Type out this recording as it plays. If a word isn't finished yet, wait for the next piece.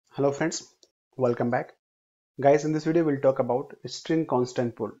Hello friends, welcome back. Guys, in this video we'll talk about string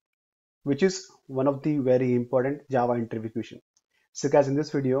constant pull, which is one of the very important Java interview question. So guys, in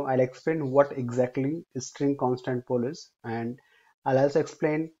this video I'll explain what exactly string constant pull is, and I'll also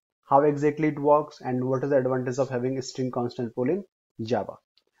explain how exactly it works and what is the advantage of having string constant pull in Java.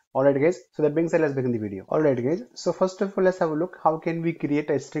 Alright guys, so that being said, let's begin the video. Alright guys, so first of all let's have a look how can we create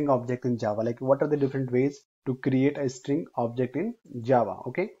a string object in Java, like what are the different ways to create a string object in Java.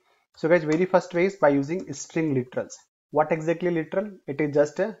 Okay, so guys, very first way is by using string literals. What exactly literal? It is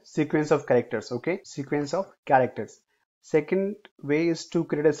just a sequence of characters. Okay, sequence of characters. Second way is to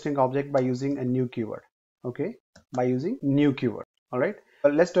create a string object by using a new keyword. Okay, by using new keyword. Alright,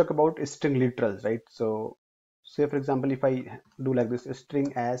 let's talk about string literals, right? So say for example, if I do like this,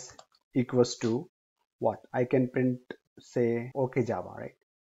 string as equals to what, I can print say okayjava, right?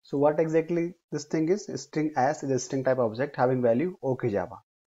 So what exactly this thing is, string as is a string type object having value okayjava,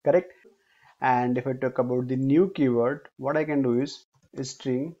 correct? And if I talk about the new keyword, what I can do is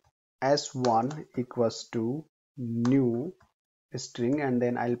string s1 equals to new string, and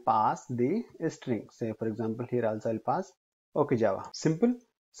then I'll pass the string. Say for example, here also I'll pass okayjava. Simple.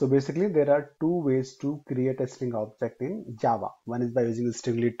 So basically there are two ways to create a string object in Java. One is by using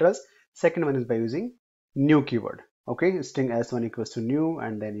string literals, second one is by using new keyword. Okay, string s1 equals to new,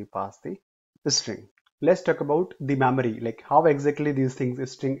 and then you pass the string. Let's talk about the memory, like how exactly these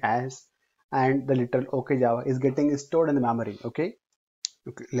things, string as and the literal okayjava, is getting stored in the memory. Okay,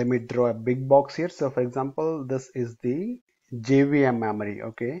 let me draw a big box here. So for example, this is the JVM memory.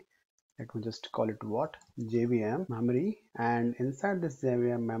 Okay, let me just call it what, JVM memory, and inside this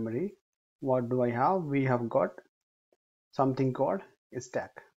JVM memory, what do I have? We have got something called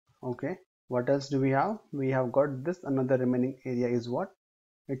stack. Okay, what else do we have? We have got this another remaining area is what,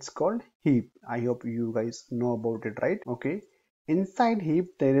 it's called heap. I hope you guys know about it, right? Okay, inside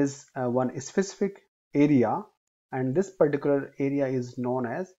heap there is one specific area, and this particular area is known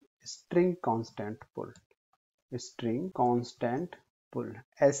as string constant pull. String constant pull,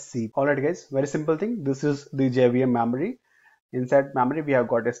 SC. Alright guys, very simple thing. This is the JVM memory. Inside memory we have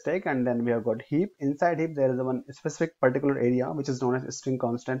got a stack, and then we have got heap. Inside heap there is one specific particular area which is known as string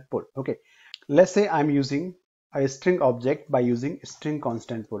constant pull. Okay, let's say I'm using a string object by using string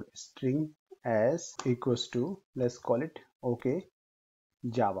constant pull. String as equals to, let's call it okay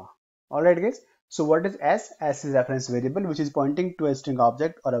Java. Alright guys, so what is s? S is reference variable which is pointing to a string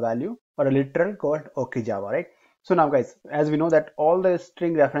object or a value or a literal called okayjava, right? So now guys, as we know that all the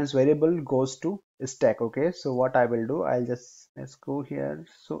string reference variable goes to stack. Okay, so what I will do, I'll just, let's go here.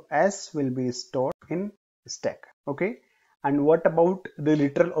 So s will be stored in stack. Okay, and what about the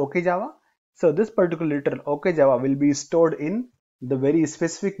literal okayjava? So this particular literal okayjava will be stored in the very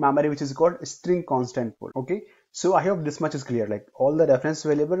specific memory which is called string constant pull. Okay, so I hope this much is clear, like all the reference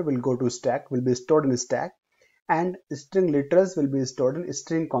variable will go to stack, will be stored in stack, and string literals will be stored in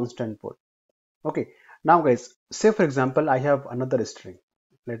string constant pull. Okay, now guys, say for example I have another string,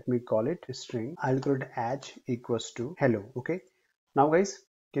 let me call it string, I'll call it h equals to hello. Okay, now guys,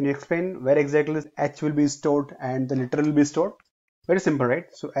 can you explain where exactly h will be stored and the literal will be stored? Very simple, right?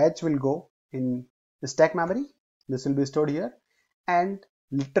 So h will go in the stack memory, this will be stored here, and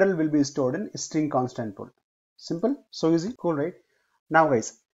literal will be stored in string constant pull. Simple, so easy, cool, right? Now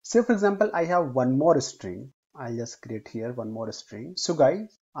guys, say for example I have one more string. I'll just create here one more string. So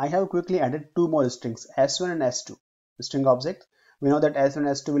guys, I have quickly added two more strings, s1 and s2 string objects. We know that s1 and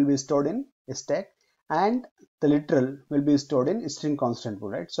s2 will be stored in stack, and the literal will be stored in string constant pull,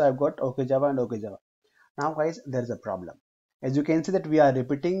 right? So I've got okayjava and okayjava. Now guys, there's a problem. As you can see that we are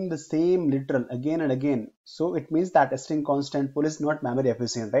repeating the same literal again and again. So it means that a string constant pull is not memory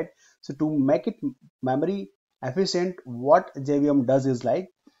efficient, right? So to make it memory efficient, what JVM does is like,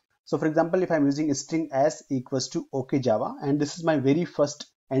 so for example, if I'm using string as equals to okayjava, and this is my very first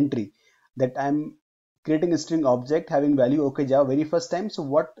entry that I'm creating a string object having value okayjava very first time. So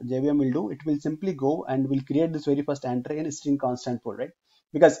what JVM will do, it will simply go and will create this very first entry in string constant pull, right?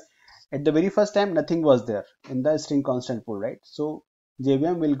 Because at the very first time nothing was there in the string constant pull, right? So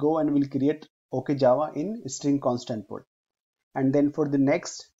JVM will go and will create okayjava in string constant pull, and then for the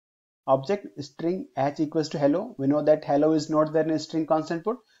next object string h equals to hello, we know that hello is not there in string constant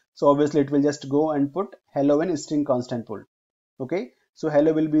pull, so obviously it will just go and put hello in string constant pull. Okay, so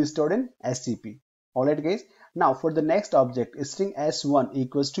hello will be stored in scp. Alright guys, now for the next object string s1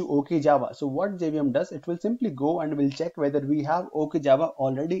 equals to okayjava, so what JVM does, it will simply go and will check whether we have okayjava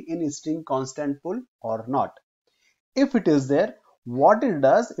already in string constant pull or not. If it is there, what it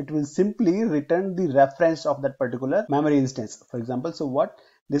does, it will simply return the reference of that particular memory instance. For example, so what,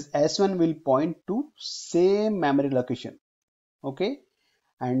 this s1 will point to same memory location. Okay,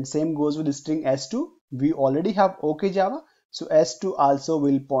 And same goes with the string s2. We already have okayjava, so s2 also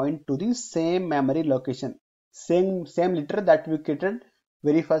will point to the same memory location, same literal that we created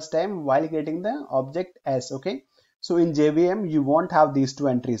very first time while creating the object s. Okay, so in JVM you won't have these two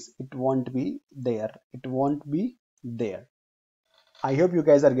entries. It won't be there. It won't be there. I hope you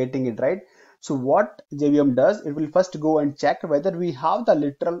guys are getting it right. So what JVM does, it will first go and check whether we have the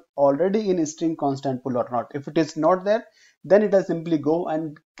literal already in string constant pool or not. If it is not there, then it will simply go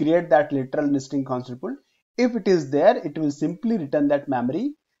and create that literal in string constant pool. If it is there, it will simply return that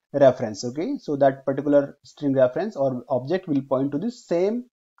memory reference. Okay, so that particular string reference or object will point to the same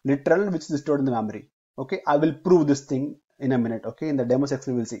literal which is stored in the memory. Okay, I will prove this thing in a minute. Okay, in the demo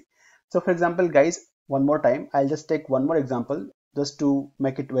section we will see. So for example, guys, one more time, I'll just take one more example just to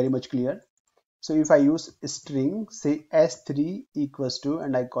make it very much clear. So if I use string, say s3 equals to,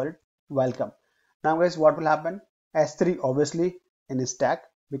 and I call it welcome. Now guys, what will happen? S3 obviously in stack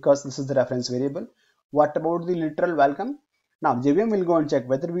because this is the reference variable. What about the literal welcome? Now JVM will go and check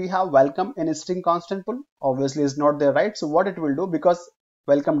whether we have welcome in a string constant pool. Obviously it's not there, right? So what it will do, because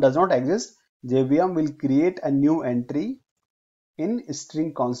welcome does not exist, JVM will create a new entry in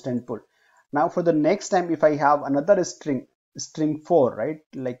string constant pool. Now for the next time, if I have another string 4, right,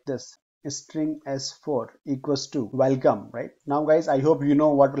 like this, string s4 equals to welcome, right? Now guys, I hope you know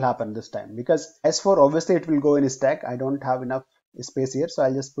what will happen this time, because s4 obviously it will go in stack. I don't have enough space here, so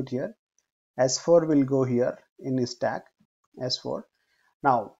I'll just put here s4 will go here in stack s4.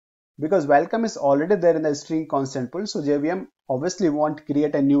 Now because welcome is already there in the string constant pool, so JVM obviously won't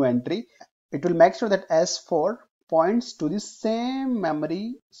create a new entry. It will make sure that s4 points to the same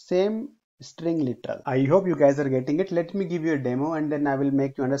memory, same string literal. I hope you guys are getting it. Let me give you a demo and then I will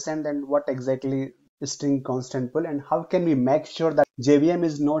make you understand then what exactly string constant pool and how can we make sure that JVM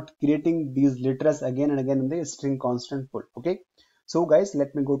is not creating these literals again and again in the string constant pool. Okay, so guys,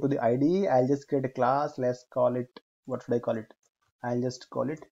 let me go to the IDE. I'll just create a class. Let's call it, what should I call it? I'll just call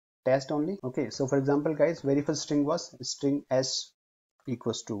it test only. Okay, so for example guys, very first string was string s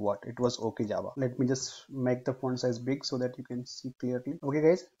equals to what? It was okayjava. Let me just make the font size big so that you can see clearly. Okay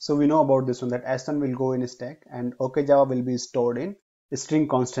guys, so we know about this one, that s1 will go in stack and okayjava will be stored in string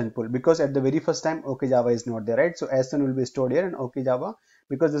constant pool, because at the very first time okayjava is not there, right? So s1 will be stored here and okayjava,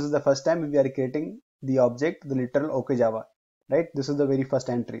 because this is the first time we are creating the object, the literal okayjava, right? This is the very first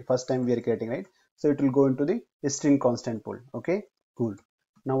entry, first time we are creating, right? So it will go into the string constant pool. Okay, cool.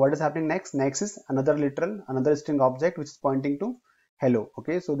 Now what is happening next? Next is another literal, another string object which is pointing to hello.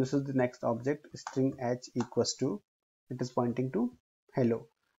 Okay, so this is the next object, string h equals to, it is pointing to hello.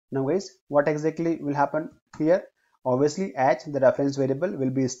 Now guys, what exactly will happen here? Obviously h, the reference variable, will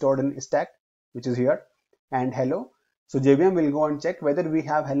be stored in stack, which is here, and hello. So JVM will go and check whether we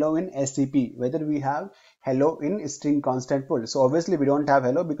have hello in SCP, whether we have hello in string constant pool. So obviously we don't have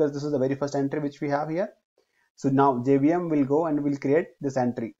hello because this is the very first entry which we have here. So now JVM will go and will create this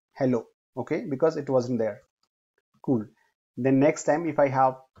entry hello, okay, because it wasn't there. Cool. Then next time, if I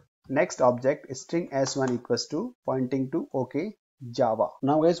have next object string s1 equals to pointing to okay java.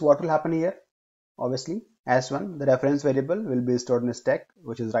 Now guys, what will happen here? Obviously s1, the reference variable, will be stored in stack,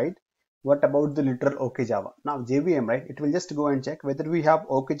 which is right. What about the literal okay java? Now JVM, right, it will just go and check whether we have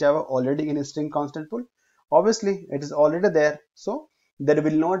okay java already in a string constant pool. Obviously it is already there, so there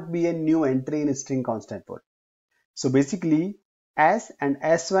will not be a new entry in a string constant pool. So basically s and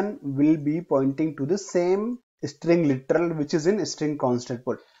s1 will be pointing to the same string literal which is in string constant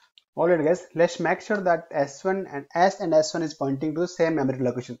pool. Alright guys, let's make sure that s1 and s1 is pointing to the same memory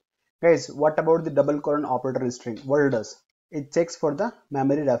location. Guys, what about the double colon operator in string? What it does? It checks for the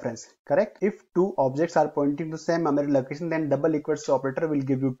memory reference, correct? If two objects are pointing to the same memory location, then double equals to operator will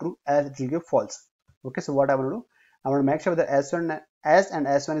give you true, as it will give false. Okay, so what I want to do? I want to make sure that s and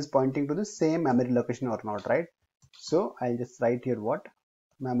s1 is pointing to the same memory location or not, right? So I'll just write here what?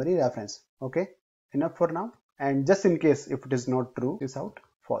 Memory reference. Okay, enough for now. And just in case if it is not true, this out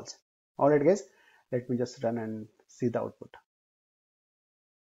false. Alright guys, let me just run and see the output.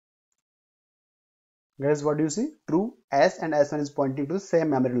 Guys, what do you see? True, s and s1 is pointing to the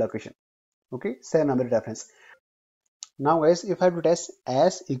same memory location. Okay, same memory reference. Now guys, if I have to test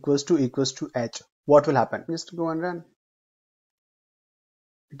s equals to h, what will happen? Just go and run.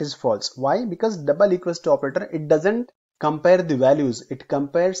 It is false. Why? Because double equals to operator, it doesn't compare the values, it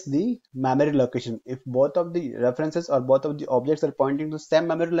compares the memory location. If both of the references or both of the objects are pointing to the same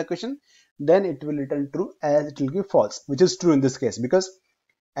memory location, then it will return true, as it will give false, which is true in this case, because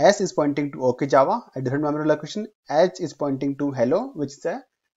s is pointing to okayjava, a different memory location, h is pointing to hello, which is a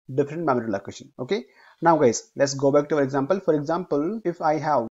different memory location. Okay, now guys, let's go back to our example. For example, if I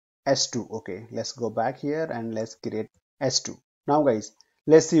have s2, okay, let's go back here and let's create s2. Now guys,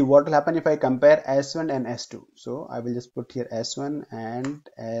 Let's see what will happen if I compare S1 and S2. So I will just put here S1 and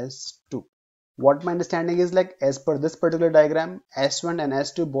S2. What my understanding is, like, as per this particular diagram, S1 and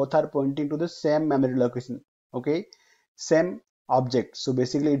S2 both are pointing to the same memory location. Okay, same object. So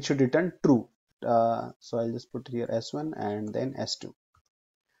basically it should return true. So I'll just put here S1 and then S2.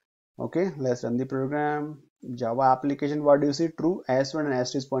 Okay, let's run the program. Java application, what do you see? True. S1 and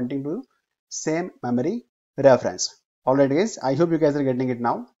S2 is pointing to same memory reference. Alright guys, I hope you guys are getting it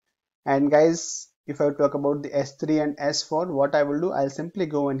now. And guys, if I talk about the S3 and S4, what I will do, I'll simply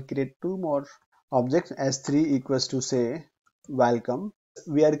go and create two more objects. S3 equals to, say, welcome.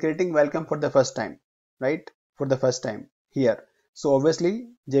 We are creating welcome for the first time, right? For the first time here. So obviously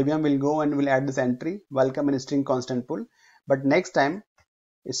JVM will go and will add this entry welcome in string constant pool. But next time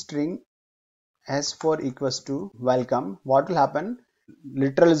string S4 equals to welcome, what will happen?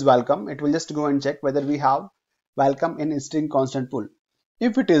 Literal is welcome. It will just go and check whether we have welcome in string constant pool.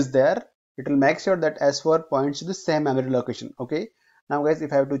 If it is there, it will make sure that S4 points to the same memory location. Okay. Now guys,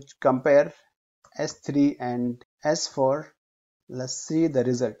 if I have to compare S3 and S4, let's see the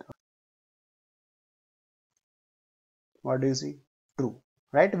result. What do you see? True,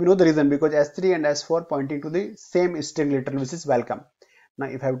 right? We know the reason, because S3 and S4 pointing to the same string literal, which is welcome. Now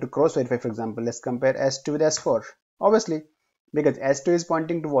if I have to cross verify, for example, let's compare S2 with S4. Obviously, because S2 is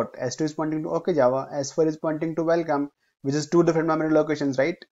pointing to what? S2 is pointing to okayjava, S4 is pointing to welcome, which is two different memory locations,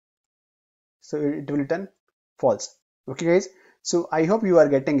 right? So it will return false. Okay guys, so I hope you are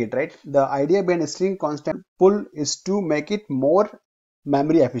getting it, right? The idea behind string constant pull is to make it more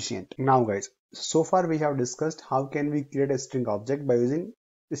memory efficient. Now guys, so far we have discussed how can we create a string object by using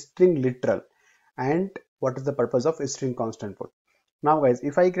string literal, and what is the purpose of string constant pull. Now guys,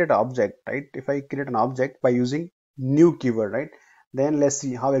 if I create an object, right, if I create an object by using new keyword, right, then let's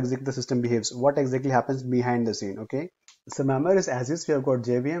see how exactly the system behaves, what exactly happens behind the scene. Okay, so memory is as is. We have got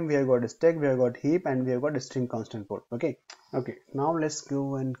JVM, we have got stack, we have got heap, and we have got string constant pull. Okay, now let's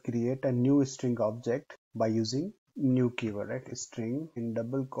go and create a new string object by using new keyword, right? String in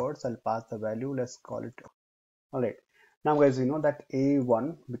double quotes, I'll pass the value, let's call it. All right, now guys, you know that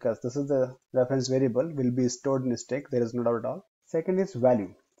a1, because this is the reference variable, will be stored in stack, there is no doubt at all. Second is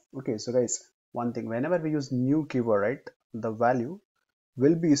value. Okay, so guys, one thing, whenever we use new keyword, right, the value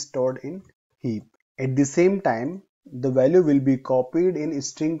will be stored in heap. At the same time, the value will be copied in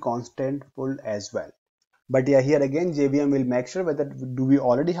string constant pull as well. But yeah, here again JVM will make sure whether do we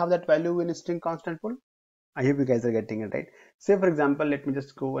already have that value in string constant pull. I hope you guys are getting it right. Say for example, let me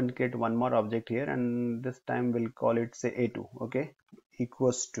just go and create one more object here, and this time we'll call it, say, a2. Okay,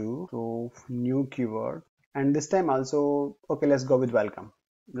 equals to, so new keyword, and this time also, okay, let's go with welcome,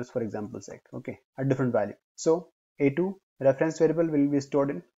 just for example sake. Okay, a different value. So a2 reference variable will be stored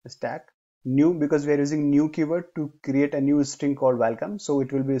in stack. New, because we are using new keyword to create a new string called welcome, so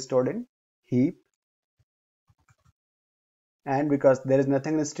it will be stored in heap. And because there is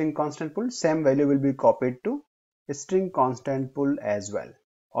nothing in string constant pull, same value will be copied to string constant pull as well.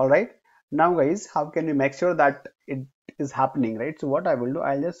 All right, now guys, how can we make sure that it is happening, right? So what I will do,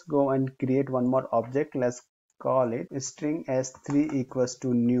 I'll just go and create one more object. Let's call it string s3 equals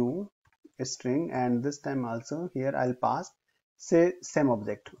to new string, and this time also here I'll pass, say, same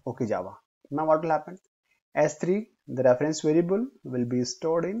object, okayjava. Now what will happen? S3, the reference variable, will be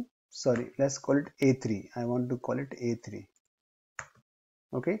stored in, sorry, let's call it A3. I want to call it A3.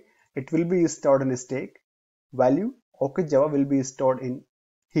 Okay, it will be stored in stack. Value okayjava will be stored in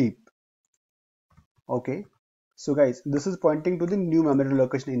heap. Okay, so guys, this is pointing to the new memory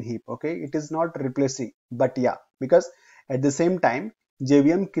location in heap. Okay, it is not replacing, but yeah, because at the same time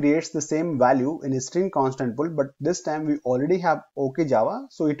JVM creates the same value in a string constant pull, but this time we already have okayjava,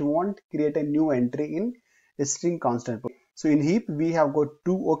 so it won't create a new entry in a string constant pull. So in heap we have got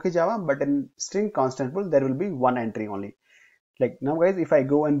two okayjava, but in string constant pull there will be one entry only. Like now guys, if I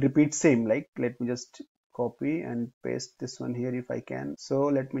go and repeat same, like, let me just copy and paste this one here if I can. So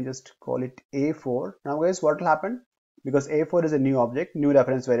let me just call it a4. Now guys, what will happen? Because a4 is a new object, new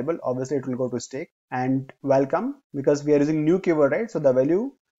reference variable, obviously it will go to stack. And welcome, because we are using new keyword, right? So the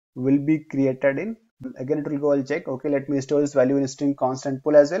value will be created in, again it will go, I'll check. Okay, let me store this value in string constant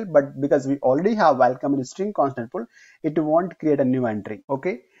pull as well, but because we already have welcome in string constant pull, it won't create a new entry.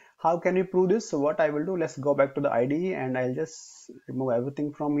 Okay, how can we prove this? So what I will do, let's go back to the IDE and I'll just remove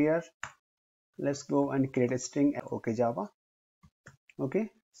everything from here. Let's go and create a string okayjava.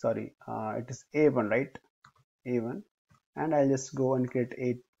 Okay, sorry, it is a1, right? A1, and I'll just go and create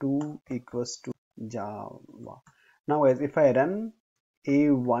a2 equals to java. Now guys, if I run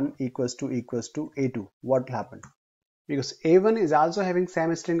a1 equals to a2, what will happen? Because a1 is also having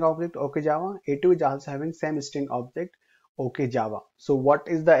same string object okayjava, a2 is also having same string object okayjava. So what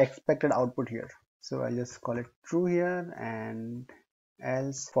is the expected output here? So I'll just call it true here and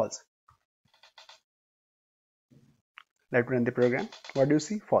else false. Let me run the program. What do you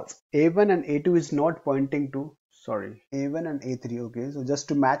see? False. A1 and A2 is not pointing to, sorry, A1 and A3. Okay, so just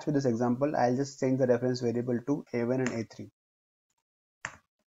to match with this example, I'll just change the reference variable to A1 and A3.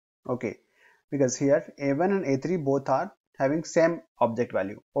 Okay, because here A1 and A3 both are having same object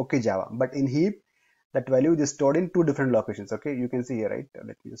value, okayjava, but in heap that value is stored in two different locations. Okay, you can see here, right?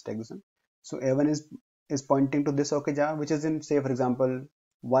 Let me just take this one. So A1 is pointing to this okayjava, which is in, say for example,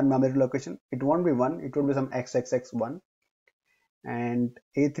 one memory location. It won't be one, it will be some xxx1, and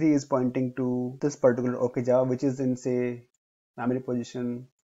A3 is pointing to this particular okayjava, which is in, say, memory position,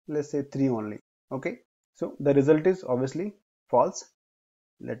 let's say 3 only. Okay, so the result is obviously false.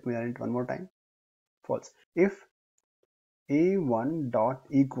 Let me run it one more time. False. If a1 dot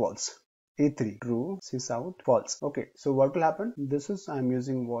equals a3, true, sys out, false. Okay, so what will happen? This is, I'm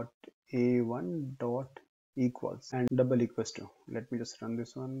using what, a1 dot equals and double equals to. Let me just run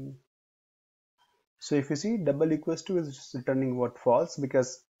this one. So if you see, double equals to is just returning what, false,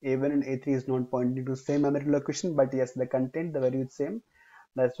 because a1 and a3 is not pointing to same memory location, but yes, the content, the value is same.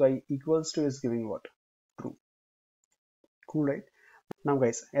 That's why equals to is giving what, true. Cool, right? Now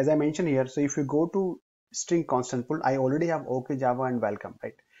guys, as I mentioned here, so if you go to string constant pool, I already have okayjava and welcome,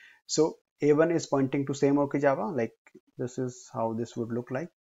 right? So a1 is pointing to same okayjava, like this is how this would look like,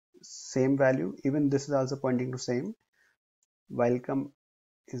 same value. Even this is also pointing to same. Welcome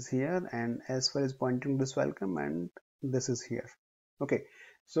is here, and as1 is pointing to this welcome, and this is here. Okay,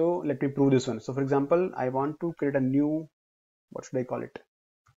 so let me prove this one. So for example, I want to create a new, what should I call it,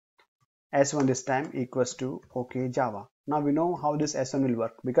 s1 this time equals to okayjava. Now we know how this s1 will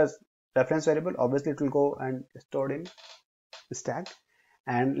work, because reference variable obviously it will go and stored in stack,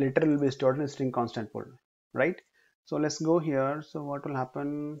 and later will be stored in string constant pool, right? So let's go here. So what will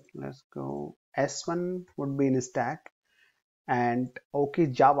happen, let's go, s1 would be in stack, and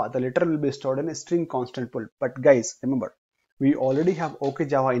okayjava, the letter will be stored in a string constant pool. But guys, remember, we already have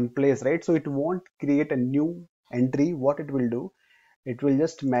okayjava in place, right? So it won't create a new entry. What it will do, it will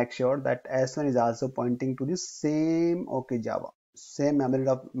just make sure that s1 is also pointing to the same okayjava, same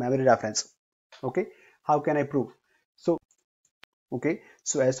memory reference. Okay, how can I prove? So okay,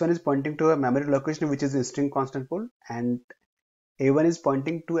 so s1 is pointing to a memory location which is in string constant pool, and a1 is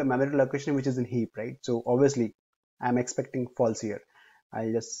pointing to a memory location which is in heap, right? So obviously I'm expecting false here.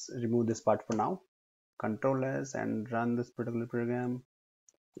 I'll just remove this part for now, control s, and run this particular program.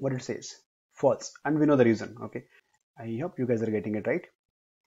 What it says, false, and we know the reason. Okay, I hope you guys are getting it right.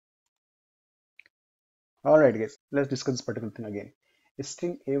 Alright guys, let's discuss this particular thing again.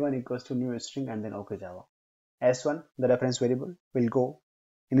 String a1 equals to new string and then okayjava. s1, the reference variable, will go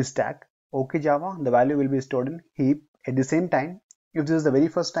in stack. okayjava, the value will be stored in heap. At the same time, if this is the very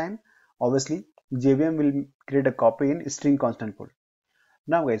first time, obviously JVM will create a copy in string constant pool.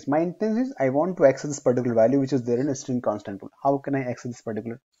 Now guys, my intent is I want to access this particular value which is there in a string constant pool. How can I access this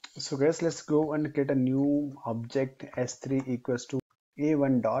particular? So guys, let's go and create a new object s3 equals to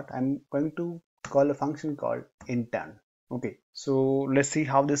a1 dot. I'm going to call a function called intern. Okay, so let's see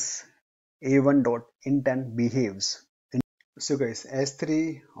how this a1 dot intern behaves. So guys,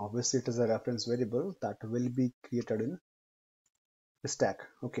 s3, obviously it is a reference variable that will be created in the stack.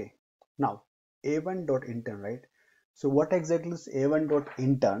 Okay, now a1 dot intern, right? So what exactly is a1 dot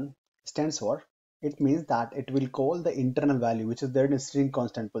intern stands for? It means that it will call the internal value which is there in a string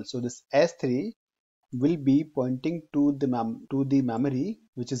constant pool. So this s3 will be pointing to the memory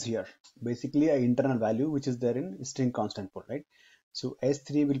which is here, basically a internal value which is there in string constant pool, right? So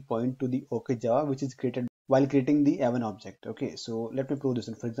s3 will point to the okayjava which is created while creating the a1 object. Okay, so let me prove this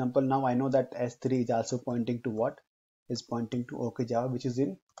one. For example, now I know that s3 is also pointing to what, is pointing to okayjava which is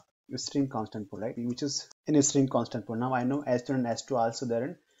in string constant pool, right? Which is in a string constant pool. Now I know s1 and s2 also there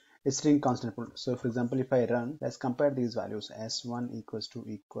in a string constant pool. So for example, if I run, let's compare these values, s1 equals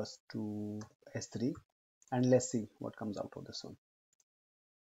to s3, and let's see what comes out of this one.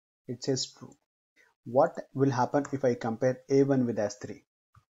 It says true. What will happen if I compare a1 with s3?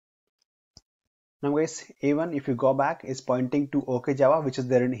 Now guys, a1, if you go back, is pointing to okayjava which is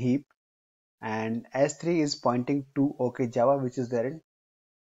there in heap, and s3 is pointing to okayjava which is there in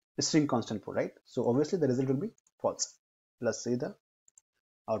string constant pool, right? So obviously the result will be false. Let's see the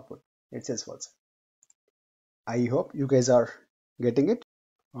output. It says false. I hope you guys are getting it.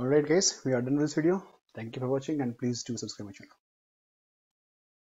 Alright guys, we are done with this video. Thank you for watching, and please do subscribe my channel.